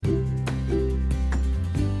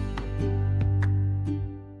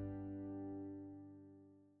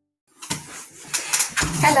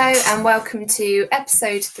Hello and welcome to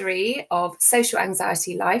episode 3 of Social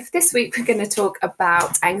Anxiety Life. This week we're going to talk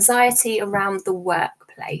about anxiety around the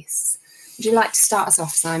workplace. Would you like to start us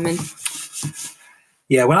off, Simon?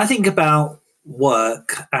 Yeah, when I think about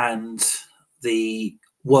work and the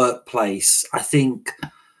workplace, I think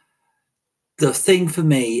the thing for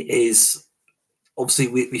me is obviously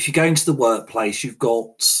if you go into the workplace, you've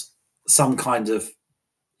got to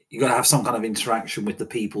have some kind of interaction with the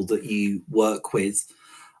people that you work with.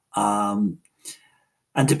 And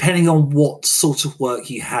depending on what sort of work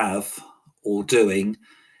you have or doing,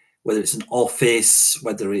 whether it's an office,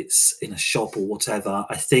 whether it's in a shop or whatever,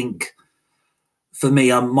 I think for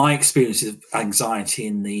me, my experiences of anxiety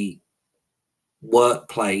in the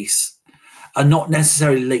workplace are not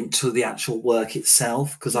necessarily linked to the actual work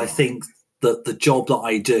itself, because I think that the job that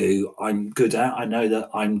I do, I'm good at. I know that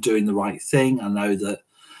I'm doing the right thing. I know that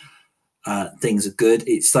things are good.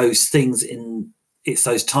 It's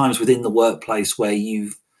those times within the workplace where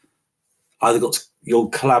you've either you're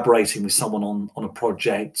collaborating with someone on a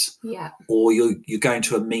project, or you're going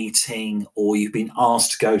to a meeting, or you've been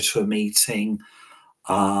asked to go to a meeting,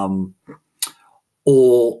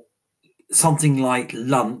 or something like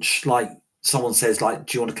lunch, like someone says, like,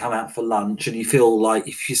 do you want to come out for lunch? And you feel like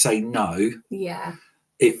if you say no,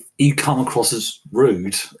 if you come across as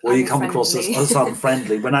rude, or you come across as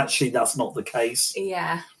unfriendly, when actually that's not the case.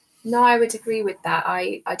 Yeah. No, I would agree with that.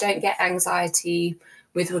 I don't get anxiety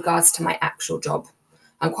with regards to my actual job.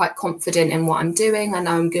 I'm quite confident in what I'm doing. I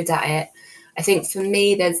know I'm good at it. I think for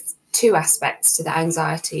me, there's two aspects to the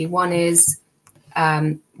anxiety. One is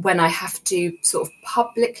when I have to sort of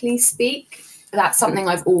publicly speak. That's something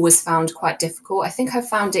I've always found quite difficult. I think I've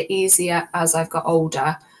found it easier as I've got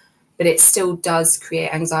older, but it still does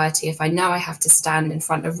create anxiety if I know I have to stand in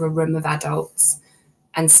front of a room of adults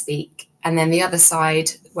and speak. And then the other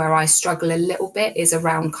side where I struggle a little bit is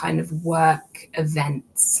around kind of work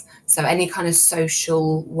events. So any kind of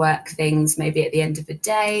social work things, maybe at the end of a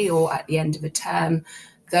day or at the end of a term,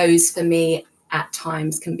 those for me at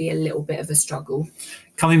times can be a little bit of a struggle.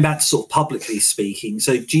 Coming back to sort of publicly speaking,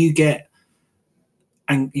 so do you get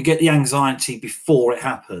the anxiety before it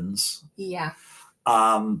happens? Yeah.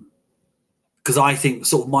 Because I think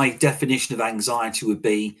sort of my definition of anxiety would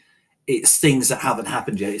be it's things that haven't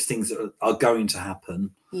happened yet. It's things that are going to happen.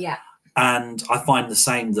 Yeah. And I find the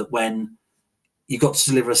same that when you got to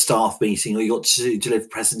deliver a staff meeting, or you got to deliver a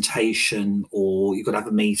presentation, or you've got to have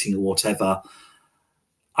a meeting or whatever,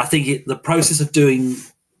 I think the process of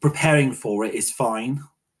preparing for it is fine.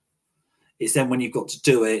 It's then when you've got to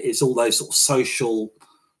do it, it's all those sort of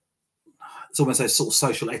it's almost those sort of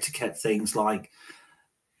social etiquette things like,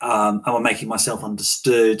 am I making myself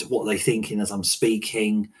understood? What are they thinking as I'm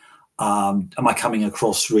speaking? Am I coming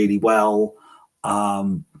across really well?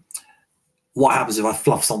 What happens if I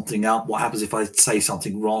fluff something up? What happens if I say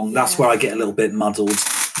something wrong? Yeah. That's where I get a little bit muddled.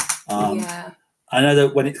 I know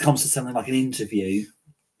that when it comes to something like an interview,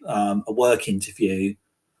 a work interview,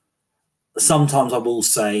 sometimes I will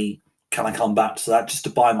say, can I come back to that, just to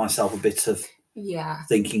buy myself a bit of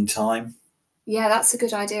thinking time? Yeah, that's a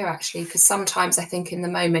good idea, actually, because sometimes I think in the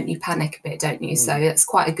moment you panic a bit, don't you? So that's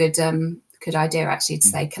quite a good idea, actually, to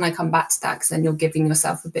say, can I come back to that? Because then you're giving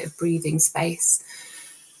yourself a bit of breathing space.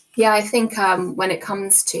 Yeah, I think when it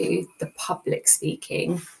comes to the public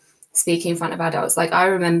speaking in front of adults, like I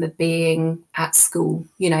remember being at school,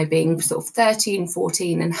 being sort of 13,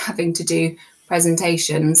 14 and having to do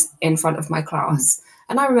presentations in front of my class.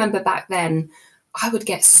 And I remember back then I would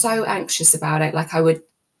get so anxious about it. Like I would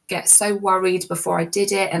get so worried before I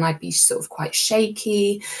did it, and I'd be sort of quite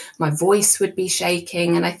shaky. My voice would be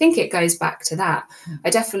shaking. And I think it goes back to that. I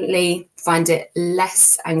definitely find it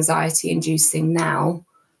less anxiety inducing now,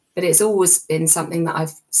 but it's always been something that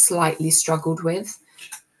I've slightly struggled with.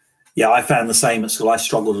 Yeah, I found the same at school. I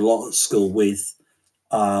struggled a lot at school with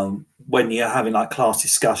when you're having like class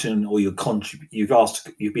discussion, or you've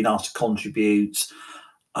been asked to contribute.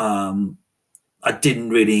 I didn't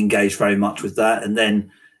really engage very much with that, and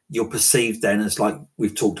then you're perceived then as, like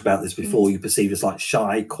we've talked about this before, you're perceived as like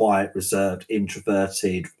shy, quiet, reserved,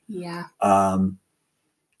 introverted,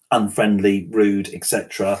 unfriendly, rude,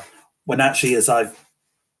 etc. When actually, I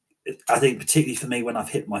think particularly for me, when I've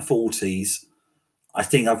hit my 40s, I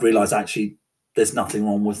think I've realised actually there's nothing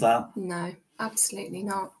wrong with that. No, absolutely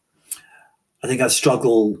not. I think I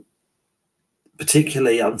struggle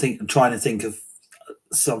particularly, I'm trying to think of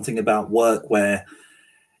something about work where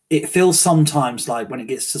it feels sometimes like when it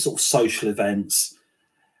gets to sort of social events,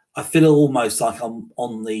 I feel almost like I'm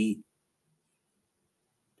on the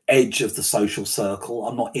edge of the social circle.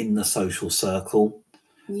 I'm not in the social circle.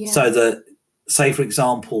 Yeah. So that, say, for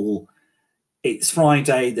example, it's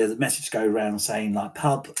Friday, there's a message go around saying like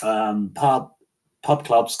pub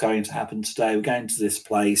club's going to happen today. We're going to this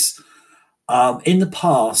place. In the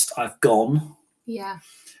past, I've gone, Yeah.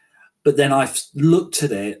 but then I've looked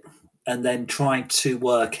at it and then tried to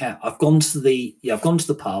work out. I've gone to the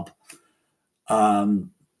pub,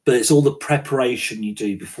 but it's all the preparation you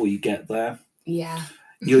do before you get there. Yeah.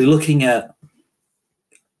 You're looking at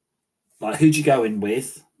like who do you go in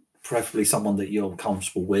with, preferably someone that you're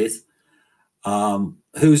comfortable with,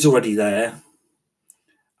 who's already there,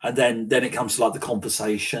 and then it comes to like the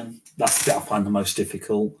conversation. That's the bit I find the most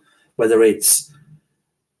difficult. Whether if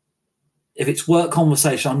it's work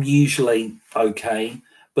conversation, I'm usually okay.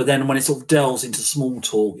 But then when it sort of delves into small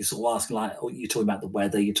talk, you're sort of asking like, oh, you're talking about the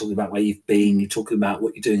weather, you're talking about where you've been, you're talking about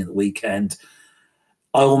what you're doing at the weekend.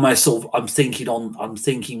 I almost I'm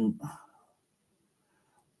thinking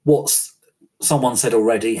what's someone said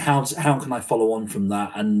already, how can I follow on from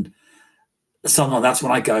that? And sometimes that's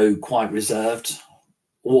when I go quite reserved.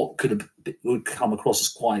 What would come across as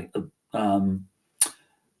quite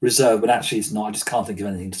reserved, but actually it's not. I just can't think of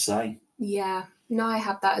anything to say. Yeah. No, I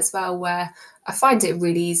have that as well, where I find it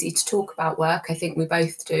really easy to talk about work. I think we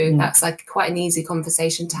both do. That's like quite an easy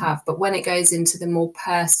conversation to have. But when it goes into the more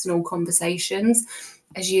personal conversations,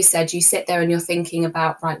 as you said, you sit there and you're thinking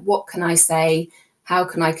about, right, what can I say? How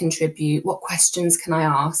can I contribute? What questions can I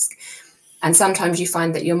ask? And sometimes you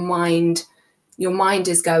find that your mind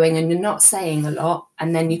is going and you're not saying a lot,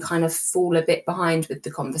 and then you kind of fall a bit behind with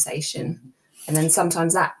the conversation. And then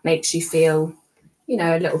sometimes that makes you feel, you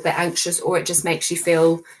know, a little bit anxious, or it just makes you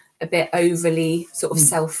feel a bit overly sort of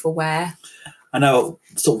self-aware. I know,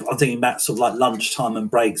 sort of, I'm thinking about sort of like lunchtime and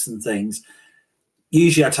breaks and things.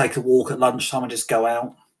 Usually I take a walk at lunchtime and just go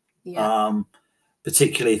out. Yeah.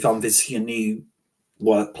 Particularly if I'm visiting a new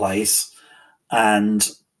workplace. And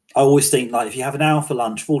I always think like if you have an hour for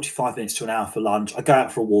lunch, 45 minutes to an hour for lunch, I go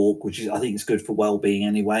out for a walk, which is, I think is good for well-being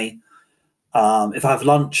anyway. If I have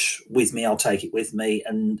lunch with me, I'll take it with me.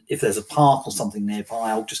 And if there's a park or something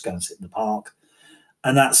nearby, I'll just go and sit in the park.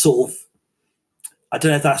 And that's sort of, I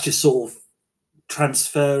don't know if that's just sort of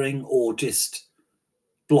transferring or just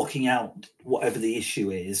blocking out whatever the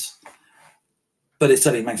issue is. But it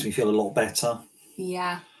certainly makes me feel a lot better.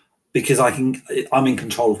 Yeah. Because I'm in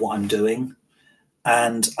control of what I'm doing.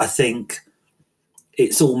 And I think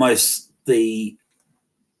it's almost that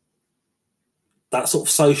sort of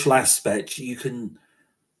social aspect. You can,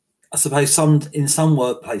 I suppose, in some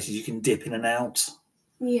workplaces you can dip in and out.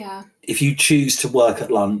 Yeah. If you choose to work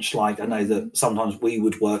at lunch, like I know that sometimes we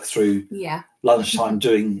would work through lunchtime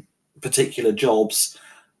doing particular jobs,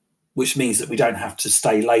 which means that we don't have to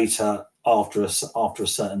stay later after a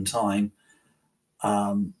certain time.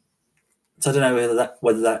 So I don't know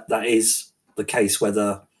whether that is the case,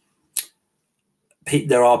 whether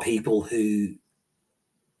there are people who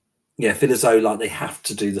feel as though like they have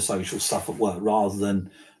to do the social stuff at work rather than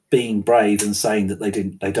being brave and saying that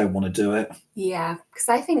they don't want to do it. Yeah, because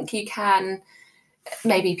I think you can,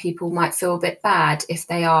 maybe people might feel a bit bad if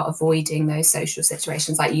they are avoiding those social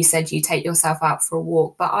situations. Like you said, you take yourself out for a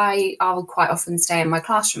walk, but I'll quite often stay in my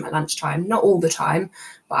classroom at lunchtime, not all the time,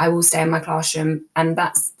 but I will stay in my classroom. And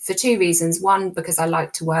that's for two reasons. One, because I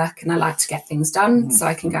like to work and I like to get things done so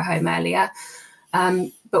I can go home earlier.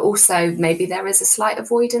 But also maybe there is a slight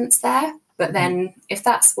avoidance there. But then if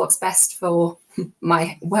that's what's best for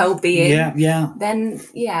my well-being, then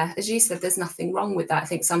as you said, there's nothing wrong with that. I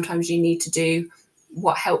think sometimes you need to do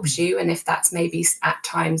what helps you, and if that's maybe at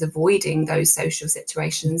times avoiding those social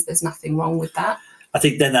situations, there's nothing wrong with that. I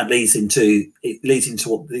think then that leads into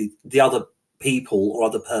what the other people or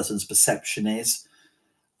other person's perception is,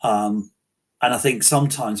 and I think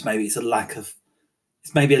sometimes maybe it's a lack of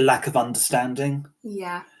understanding.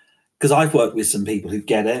 Yeah, because I've worked with some people who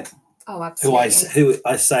get it. Oh, absolutely. Who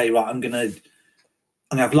I say, right, I'm gonna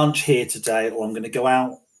have lunch here today, or I'm gonna go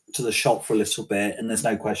out to the shop for a little bit, and there's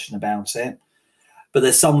no question about it. But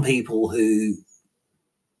there's some people who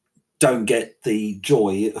don't get the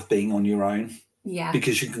joy of being on your own. Yeah.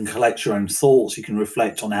 Because you can collect your own thoughts, you can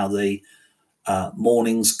reflect on how the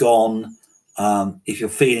morning's gone. If you're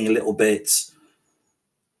feeling a little bit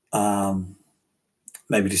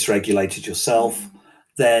maybe dysregulated yourself,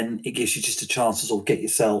 then it gives you just a chance to sort of get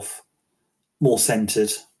yourself more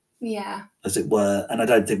centered, as it were. And I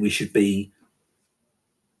don't think we should be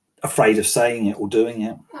afraid of saying it or doing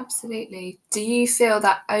it. Absolutely. Do you feel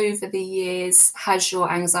that over the years has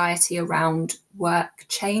your anxiety around work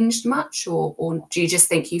changed much, or do you just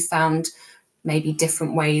think you found maybe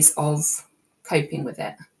different ways of coping with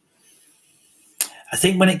it? I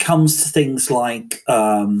think when it comes to things like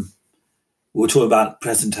we were talking about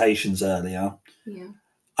presentations earlier,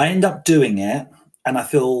 I end up doing it, and I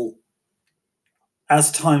feel,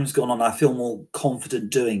 as time's gone on, I feel more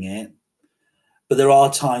confident doing it. But there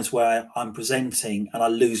are times where I'm presenting and I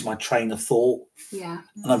lose my train of thought. Yeah.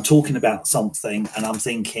 And I'm talking about something and I'm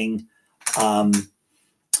thinking,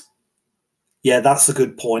 yeah, that's a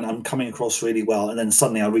good point. I'm coming across really well. And then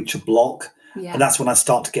suddenly I reach a block. Yeah. And that's when I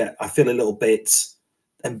start to get, I feel a little bit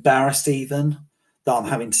embarrassed even that I'm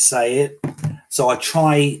having to say it. So I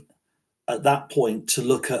try at that point to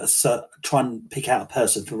look at try and pick out a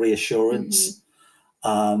person for reassurance.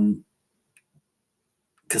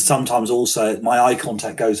 Because sometimes also my eye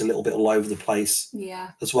contact goes a little bit all over the place.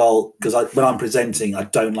 Yeah. As well, because when I'm presenting, I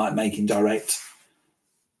don't like making direct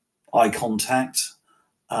eye contact.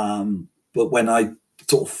 But when I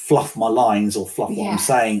sort of fluff my lines or fluff what I'm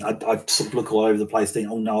saying, I sort of look all over the place, think,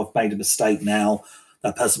 oh no, I've made a mistake now.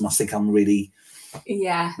 That person must think I'm really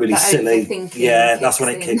silly. Yeah, that's when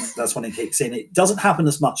it kicks. That's when it kicks in. It doesn't happen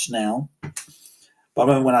as much now, but I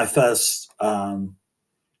remember when I first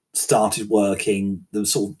started working, there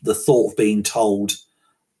was sort of the thought of being told,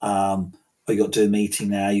 oh, you got to do a meeting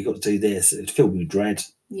now, you've got to do this. It filled me with dread.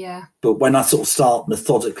 Yeah. But when I sort of start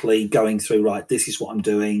methodically going through, right, this is what I'm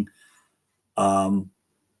doing,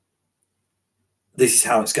 this is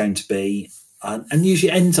how it's going to be, and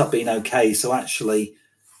usually ends up being okay. So actually,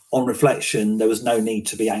 on reflection, there was no need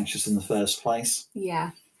to be anxious in the first place.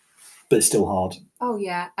 Yeah. But it's still hard. Oh,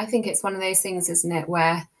 yeah. I think it's one of those things, isn't it,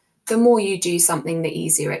 where the more you do something, the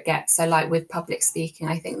easier it gets. So like with public speaking,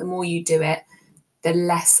 I think the more you do it, the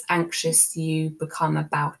less anxious you become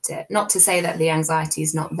about it. Not to say that the anxiety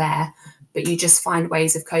is not there, but you just find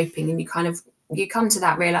ways of coping, and you come to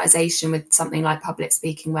that realization with something like public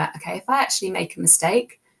speaking where, okay, if I actually make a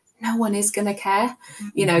mistake, no one is going to care,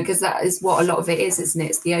 because that is what a lot of it is, isn't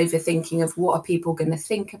it? It's the overthinking of what are people going to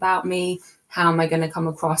think about me? How am I going to come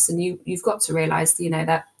across? And you've got to realize,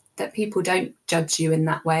 that people don't judge you in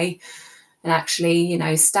that way. And actually,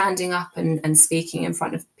 standing up and speaking in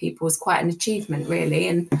front of people is quite an achievement, really.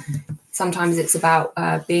 And sometimes it's about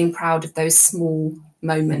being proud of those small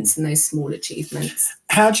moments and those small achievements.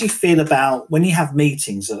 How do you feel about when you have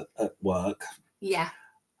meetings at work? Yeah.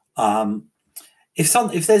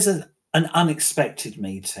 If there's an unexpected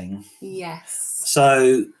meeting. Yes.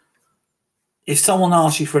 So if someone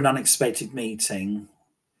asks you for an unexpected meeting,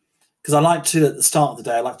 because I like to, at the start of the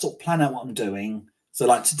day, I like to sort of plan out what I'm doing. So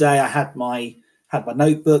like today I had my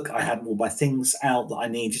notebook, I had all my things out that I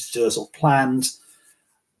needed to do, sort of planned,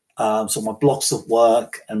 sort of my blocks of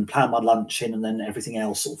work and planned my lunch in, and then everything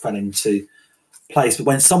else sort of fell into place. But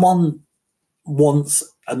when someone wants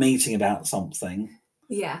a meeting about something,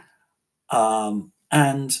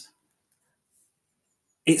 and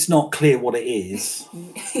it's not clear what it is,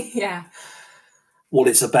 what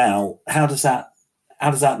it's about, how does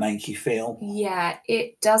that make you feel? Yeah,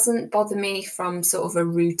 it doesn't bother me from sort of a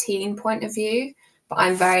routine point of view, but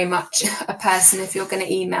I'm very much a person, if you're going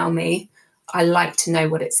to email me, I like to know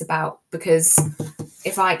what it's about, because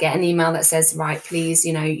if I get an email that says, right, please,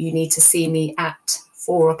 you need to see me at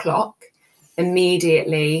 4:00,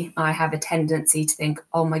 immediately I have a tendency to think,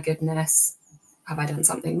 oh my goodness, have I done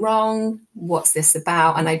something wrong? What's this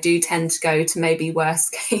about? And I do tend to go to maybe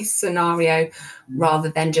worst case scenario rather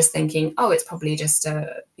than just thinking, oh, it's probably just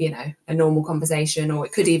a normal conversation, or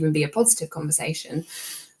it could even be a positive conversation.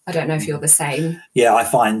 I don't know if you're the same. Yeah, I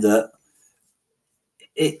find that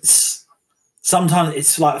sometimes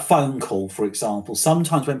it's like a phone call, for example.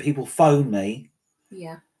 Sometimes when people phone me,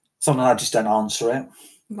 sometimes I just don't answer it.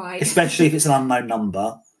 Right. Especially if it's an unknown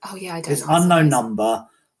number. Oh yeah, I don't. It's an unknown number.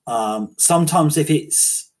 Sometimes if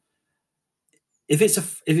it's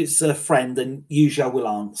a friend, then usually I will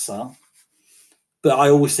answer. But I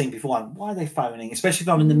always think beforehand, why are they phoning? Especially if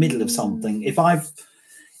I'm in the middle of something. If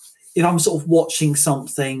I'm sort of watching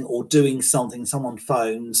something or doing something, someone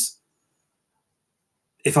phones.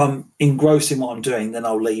 If I'm engrossed in what I'm doing, then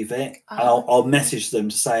I'll leave it. And I'll message them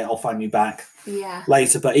to say I'll phone you back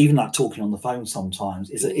later. But even like talking on the phone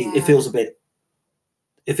sometimes, it feels a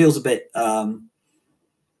bit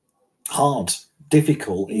hard,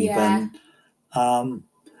 difficult even.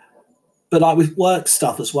 But like with work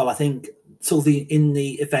stuff as well, I think sort of in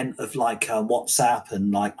the event of like WhatsApp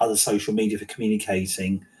and like other social media for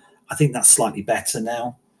communicating, I think that's slightly better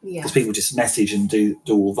now, because people just message and do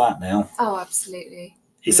all that now. Oh, absolutely.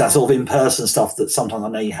 It's that sort of in-person stuff that sometimes I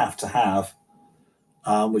know you have to have,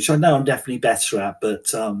 which I know I'm definitely better at,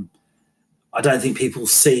 but I don't think people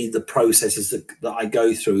see the processes that I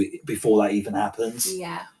go through before that even happens.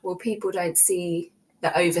 Yeah, well, people don't see the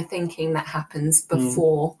overthinking that happens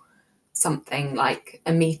before something like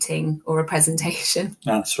a meeting or a presentation.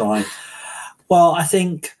 That's right. Well, I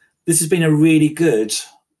think this has been a really good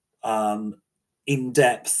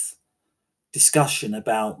in-depth discussion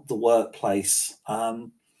about the workplace.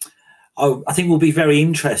 I think we'll be very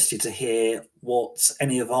interested to hear what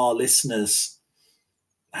any of our listeners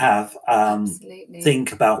have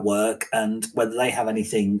think about work, and whether they have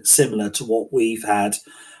anything similar to what we've had.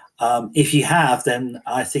 If you have, then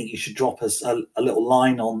I think you should drop us a little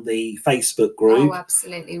line on the Facebook group. Oh,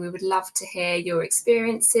 absolutely. We would love to hear your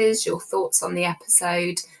experiences, your thoughts on the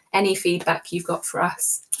episode, any feedback you've got for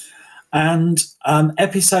us. And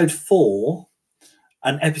episode 4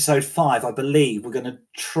 and episode 5, I believe we're going to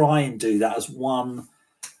try and do that as one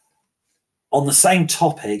on the same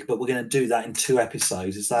topic, but we're going to do that in 2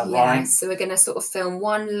 episodes. Is that right? Yeah, so we're going to sort of film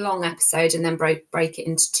one long episode and then break it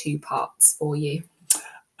into 2 parts for you.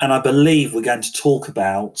 And I believe we're going to talk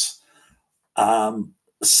about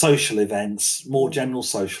social events, more general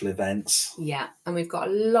social events. Yeah, and we've got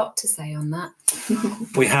a lot to say on that.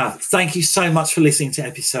 We have. Thank you so much for listening to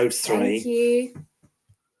episode 3. Thank you.